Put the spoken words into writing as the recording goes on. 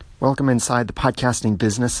Welcome inside the podcasting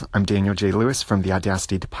business. I'm Daniel J. Lewis from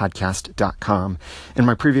theaudacitytopodcast.com. In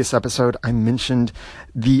my previous episode, I mentioned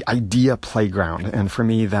the Idea Playground. And for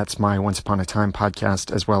me, that's my Once Upon a Time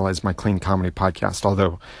podcast as well as my Clean Comedy podcast.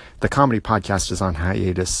 Although the comedy podcast is on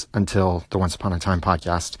hiatus until the Once Upon a Time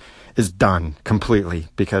podcast is done completely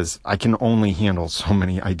because I can only handle so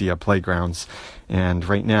many idea playgrounds. And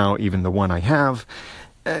right now, even the one I have,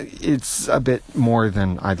 it's a bit more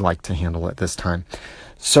than I'd like to handle at this time.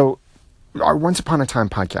 So our Once Upon a Time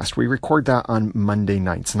podcast, we record that on Monday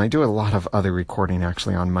nights, and I do a lot of other recording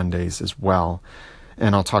actually on Mondays as well,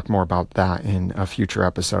 and I'll talk more about that in a future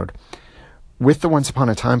episode. With the Once Upon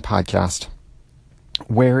a Time podcast,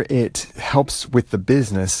 where it helps with the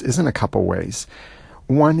business is in a couple ways.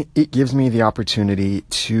 One, it gives me the opportunity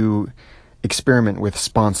to experiment with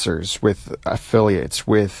sponsors, with affiliates,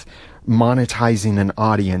 with monetizing an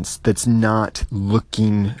audience that's not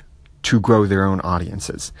looking to grow their own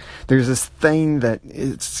audiences. There's this thing that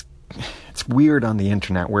it's weird on the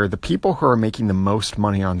internet where the people who are making the most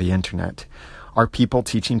money on the internet are people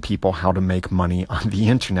teaching people how to make money on the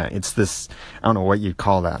internet. It's this, I don't know what you'd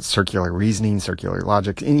call that, circular reasoning, circular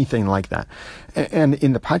logic, anything like that. And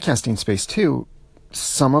in the podcasting space too,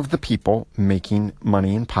 some of the people making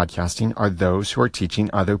money in podcasting are those who are teaching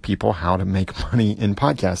other people how to make money in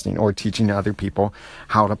podcasting or teaching other people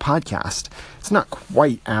how to podcast. It's not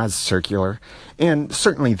quite as circular. And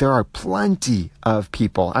certainly there are plenty of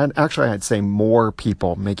people, and actually I'd say more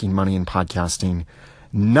people making money in podcasting,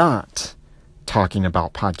 not talking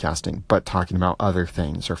about podcasting, but talking about other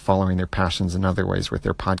things or following their passions in other ways with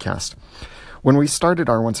their podcast. When we started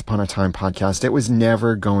our Once Upon a Time podcast, it was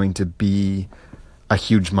never going to be a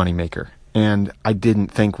huge moneymaker, and I didn't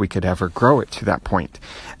think we could ever grow it to that point.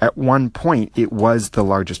 At one point, it was the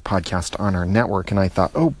largest podcast on our network, and I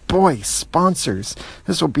thought, oh boy, sponsors.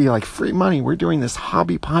 This will be like free money. We're doing this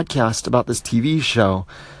hobby podcast about this TV show.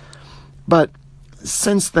 But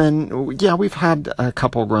since then, yeah, we've had a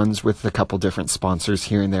couple runs with a couple different sponsors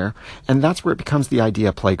here and there, and that's where it becomes the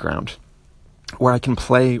Idea Playground, where I can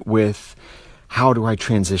play with how do I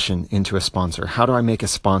transition into a sponsor? How do I make a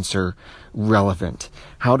sponsor relevant?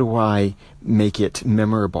 How do I make it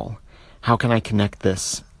memorable? How can I connect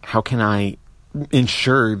this? How can I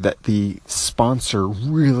ensure that the sponsor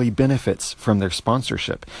really benefits from their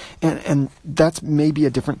sponsorship? And that's maybe a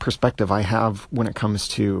different perspective I have when it comes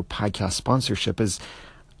to podcast sponsorship is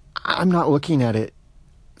I'm not looking at it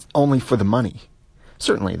only for the money.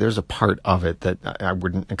 Certainly, there's a part of it that I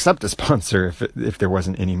wouldn't accept a sponsor if there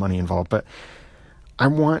wasn't any money involved, but I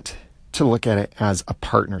want to look at it as a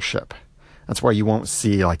partnership. That's why you won't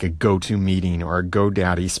see like a GoToMeeting or a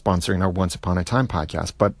GoDaddy sponsoring our Once Upon a Time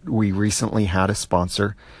podcast. But we recently had a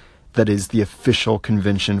sponsor that is the official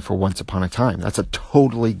convention for Once Upon a Time. That's a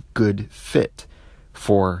totally good fit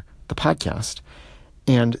for the podcast.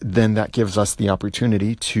 And then that gives us the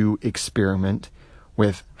opportunity to experiment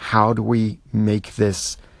with how do we make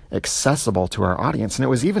this accessible to our audience. And it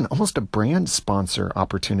was even almost a brand sponsor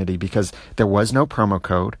opportunity because there was no promo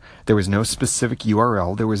code, there was no specific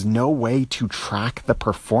URL, there was no way to track the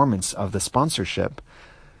performance of the sponsorship.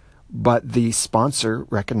 But the sponsor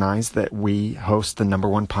recognized that we host the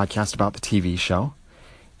 #1 podcast about the TV show,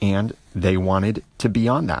 and they wanted to be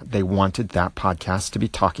on that. They wanted that podcast to be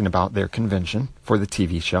talking about their convention for the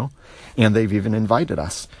TV show, and they've even invited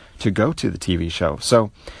us to go to the TV show.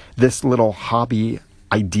 So this little hobby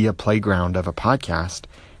Idea Playground of a podcast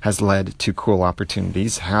has led to cool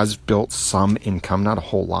opportunities, has built some income, not a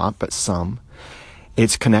whole lot, but some.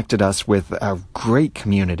 It's connected us with a great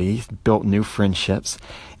community, built new friendships,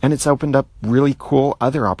 and it's opened up really cool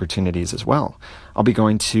other opportunities as well. I'll be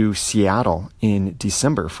going to Seattle in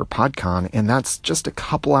December for PodCon, and that's just a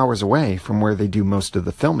couple hours away from where they do most of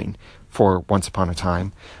the filming for Once Upon a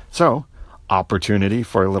Time. So opportunity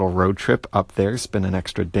for a little road trip up there, spend an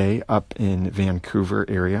extra day up in Vancouver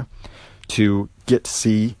area to get to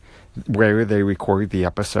see where they record the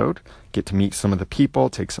episode, get to meet some of the people,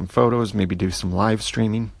 take some photos, maybe do some live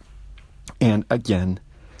streaming, and again,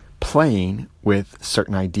 playing with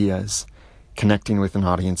certain ideas, connecting with an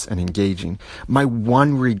audience and engaging. My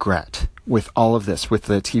one regret with all of this, with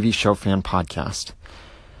the TV Show Fan podcast,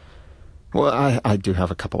 well, I do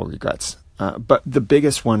have a couple of regrets, but the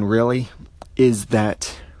biggest one really is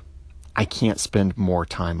that I can't spend more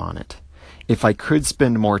time on it. If I could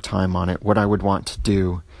spend more time on it, what I would want to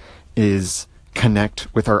do is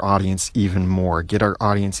connect with our audience even more, get our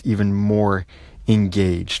audience even more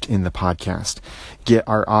engaged in the podcast, get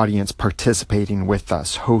our audience participating with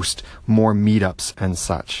us, host more meetups and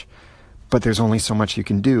such. But there's only so much you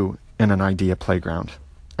can do in an Idea Playground.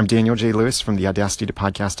 I'm Daniel J. Lewis from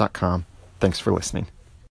theaudacitytopodcast.com. Thanks for listening.